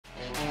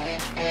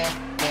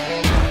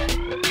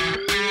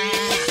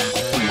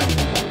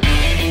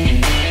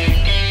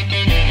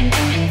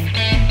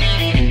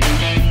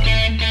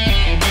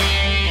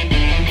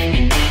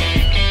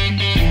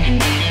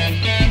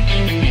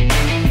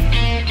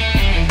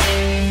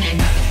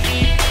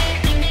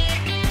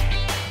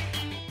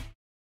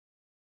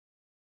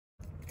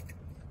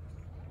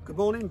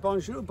morning,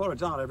 bonjour,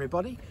 borodar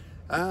everybody.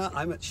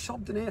 I'm at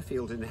Shobden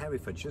Airfield in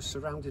Herefordshire,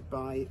 surrounded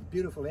by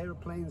beautiful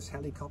aeroplanes,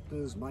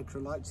 helicopters,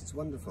 microlights. It's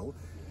wonderful.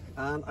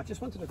 And I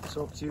just wanted to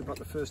talk to you about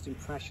the first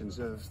impressions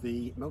of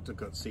the Moto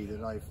Guzzi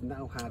that I've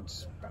now had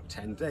about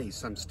 10 days.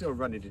 So I'm still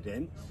running it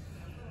in.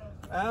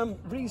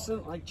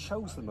 Reason I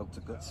chose the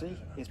Moto Guzzi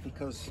is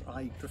because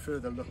I prefer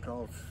the look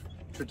of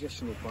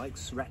traditional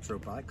bikes, retro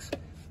bikes.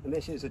 And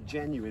this is a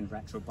genuine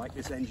retro bike.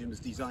 This engine was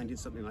designed in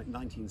something like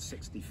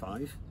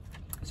 1965.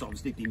 It's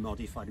obviously been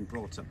modified and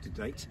brought up to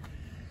date.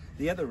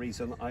 The other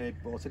reason I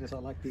bought it is I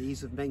like the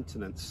ease of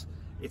maintenance.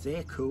 It's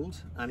air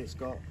cooled and it's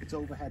got its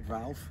overhead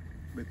valve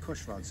with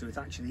push rods, so it's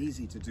actually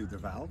easy to do the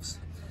valves.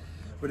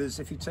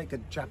 Whereas if you take a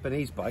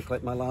Japanese bike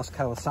like my last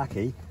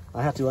Kawasaki,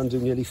 I had to undo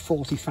nearly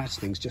 40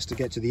 fastenings just to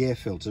get to the air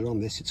filter.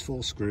 On this it's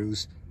 4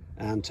 screws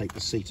and take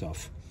the seat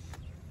off.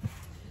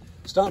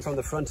 Start from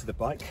the front of the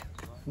bike.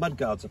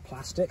 Mudguards are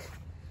plastic.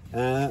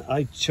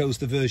 I chose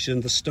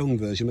the stone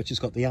version, which has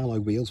got the alloy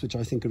wheels, which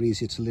I think are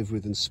easier to live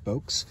with than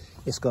spokes.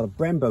 It's got a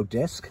Brembo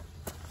disc.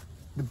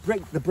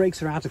 The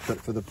brakes are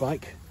adequate for the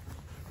bike.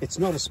 It's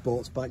not a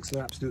sports bike, so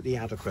they're absolutely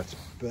adequate,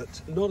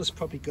 but not as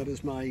probably good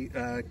as my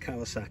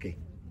Kawasaki.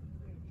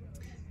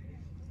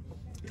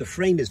 The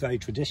frame is very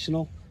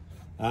traditional.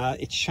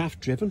 It's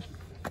shaft driven.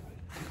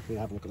 We'll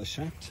have a look at the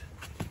shaft.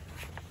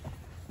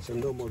 So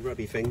no more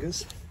rubby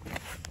fingers.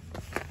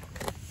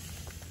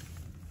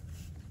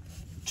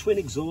 Twin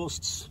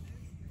exhausts,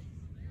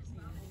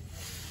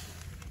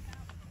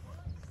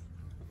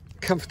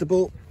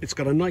 comfortable. It's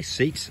got a nice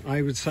seat.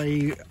 I would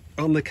say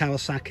on the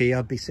Kawasaki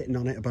I'd be sitting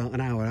on it about an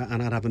hour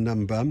and I'd have a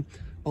numb bum.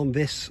 On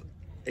this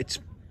it's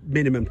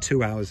minimum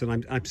 2 hours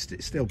and I'm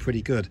still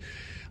pretty good.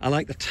 I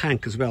like the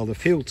tank as well. The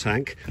fuel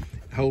tank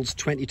holds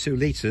 22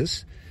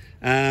 litres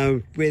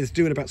with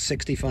doing about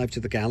 65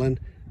 to the gallon.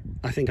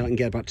 I think I can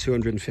get about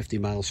 250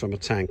 miles from a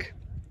tank.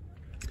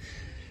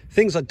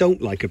 Things I don't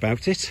like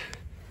about it: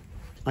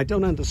 I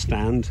don't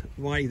understand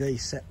why they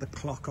set the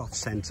clock off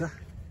centre.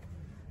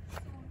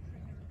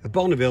 The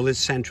Bonneville is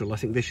central. I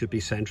think this should be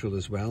central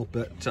as well,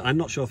 but I'm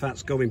not sure if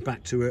that's going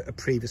back to a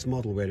previous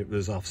model where it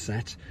was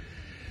offset.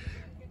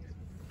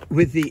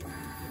 With the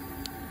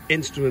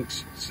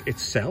instrument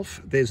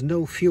itself, there's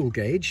no fuel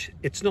gauge.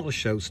 It's not a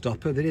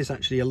showstopper. There is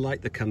actually a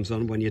light that comes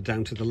on when you're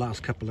down to the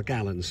last couple of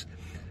gallons,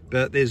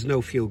 but there's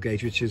no fuel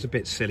gauge, which is a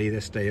bit silly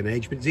this day and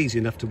age, but it's easy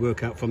enough to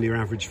work out from your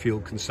average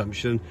fuel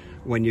consumption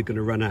when you're going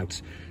to run out.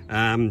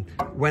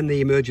 When the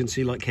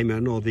emergency light came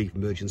on, or the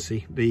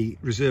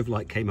reserve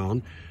light came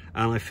on,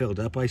 and I filled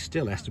up, I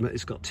still estimate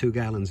it's got 2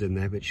 gallons in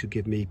there, which should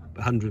give me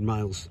 100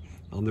 miles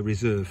on the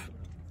reserve.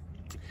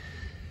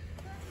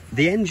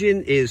 The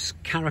engine is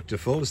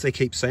characterful, as they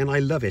keep saying. I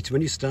love it.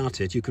 When you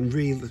start it, you can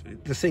really,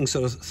 the thing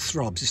sort of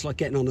throbs. It's like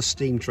getting on a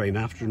steam train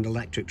after an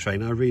electric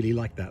train. I really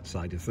like that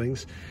side of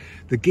things.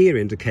 The gear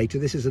indicator,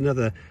 this is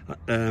another,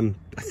 I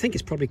think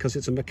it's probably because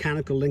it's a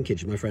mechanical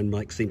linkage, my friend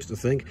Mike seems to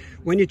think.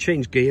 When you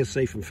change gears,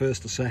 say from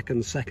first to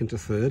second, second to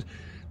third,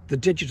 the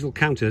digital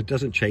counter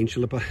doesn't change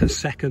till about a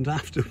second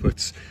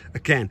afterwards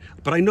again.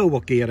 But I know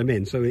what gear I'm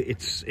in, so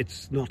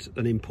it's not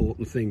an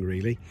important thing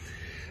really.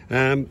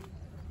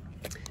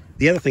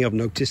 The other thing I've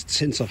noticed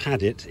since I've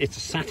had it,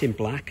 it's satin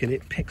black and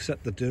it picks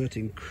up the dirt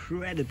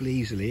incredibly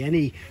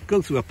easily.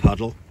 Go through a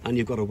puddle and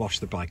you've got to wash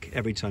the bike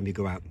every time you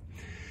go out.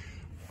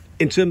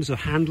 In terms of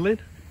handling,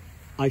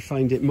 I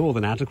find it more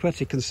than adequate.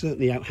 It can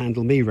certainly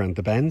outhandle me around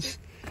the bends.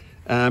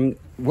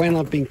 When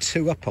I've been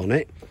 2 up on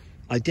it,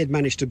 I did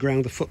manage to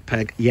ground the foot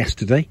peg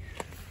yesterday,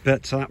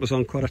 but that was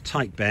on quite a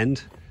tight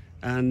bend.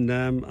 And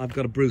I've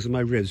got a bruise on my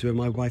ribs where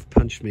my wife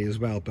punched me as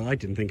well, but I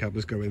didn't think I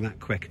was going that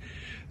quick.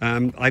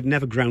 I've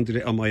never grounded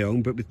it on my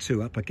own, but with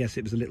 2 up, I guess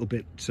it was a little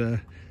bit,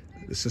 the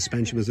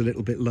suspension was a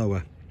little bit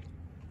lower.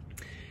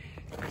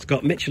 It's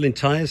got Michelin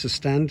tyres as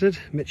standard,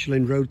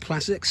 Michelin Road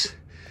Classics.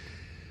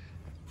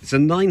 It's a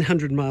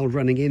 900 mile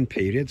running in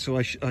period, so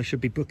I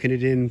should be booking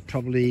it in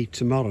probably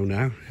tomorrow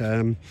now.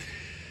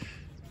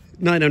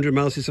 900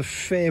 miles is a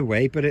fair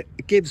way, but it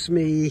gives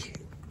me,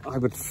 I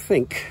would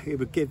think, it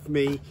would give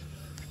me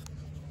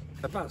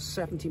about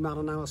 70 mile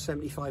an hour,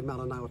 75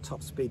 mile an hour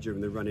top speed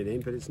during the running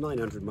in, but it's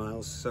 900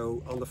 miles.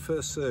 So on the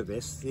first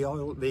service, the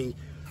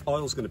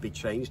oil's going to be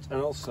changed,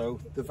 and also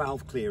the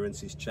valve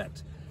clearance is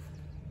checked.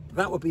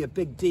 That would be a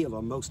big deal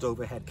on most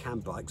overhead cam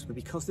bikes, but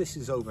because this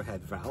is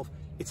overhead valve,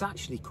 it's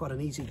actually quite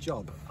an easy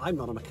job. I'm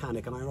not a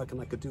mechanic, and I reckon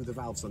I could do the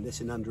valves on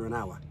this in under an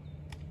hour.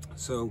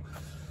 So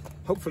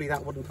hopefully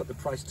that wouldn't put the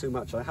price too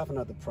much. I haven't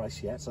had the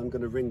price yet, so I'm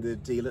going to ring the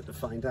dealer to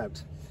find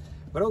out.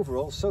 But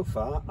overall, so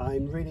far,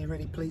 I'm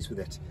really pleased with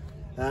it.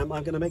 I'm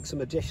going to make some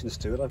additions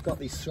to it. I've got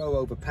these throw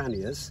over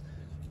panniers,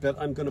 but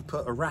I'm going to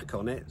put a rack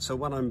on it, so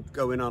when I'm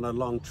going on a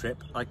long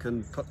trip, I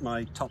can put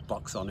my top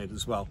box on it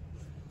as well.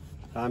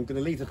 I'm going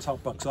to leave the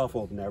top box off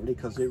ordinarily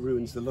because it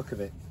ruins the look of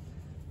it.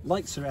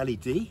 Lights are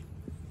LED.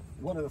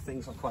 One of the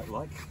things I quite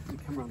like, you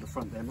come around the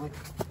front there, Mike.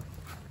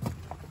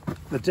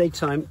 The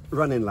daytime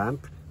running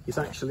lamp is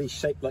actually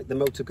shaped like the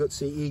Moto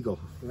Guzzi Eagle.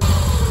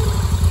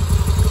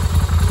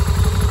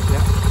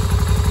 Yeah.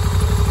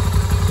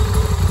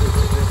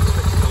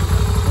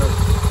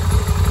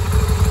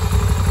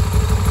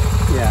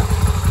 Yeah.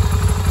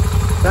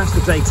 That's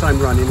the daytime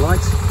running light.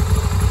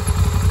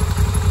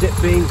 Dip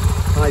beam,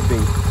 high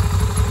beam.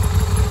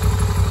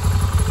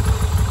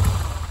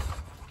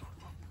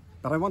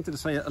 But I wanted to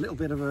say a little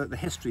bit of the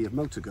history of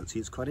Moto Guzzi.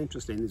 It's quite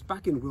interesting. It's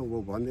back in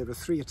World War I, there were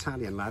 3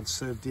 Italian lads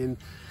served in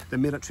the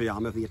military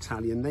arm of the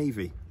Italian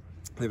Navy.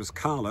 There was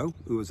Carlo,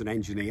 who was an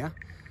engineer,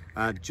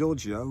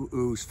 Giorgio,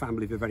 whose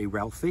family were very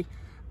wealthy,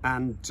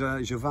 and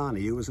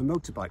Giovanni, who was a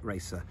motorbike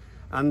racer.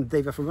 And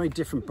they were from very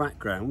different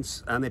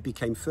backgrounds, and they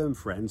became firm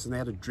friends, and they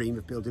had a dream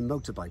of building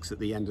motorbikes at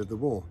the end of the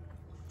war.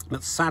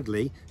 But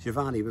sadly,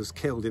 Giovanni was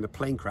killed in a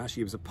plane crash.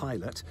 He was a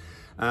pilot,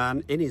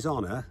 and in his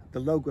honour, the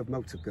logo of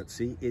Moto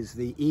Guzzi is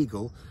the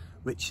eagle,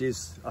 which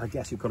is, I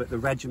guess you call it, the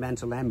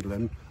regimental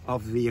emblem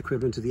of the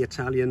equivalent of the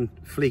Italian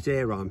Fleet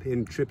Air Arm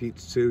in tribute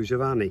to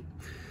Giovanni.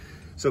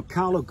 So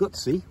Carlo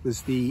Guzzi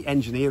was the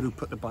engineer who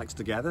put the bikes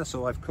together.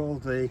 So I've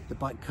called the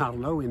bike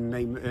Carlo in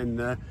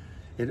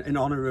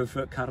honour of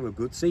Carlo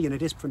Guzzi, and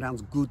it is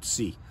pronounced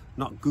Guzzi,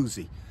 not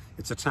Guzzi.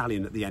 It's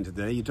Italian at the end of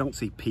the day. You don't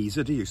say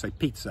pizza, do you? You say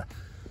pizza.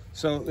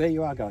 So there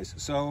you are, guys.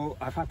 So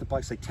I've had the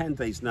bike, say, 10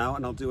 days now,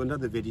 and I'll do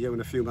another video in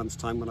a few months'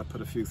 time when I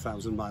put a few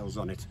thousand miles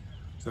on it.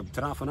 So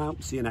ta-ra for now,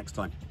 see you next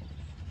time.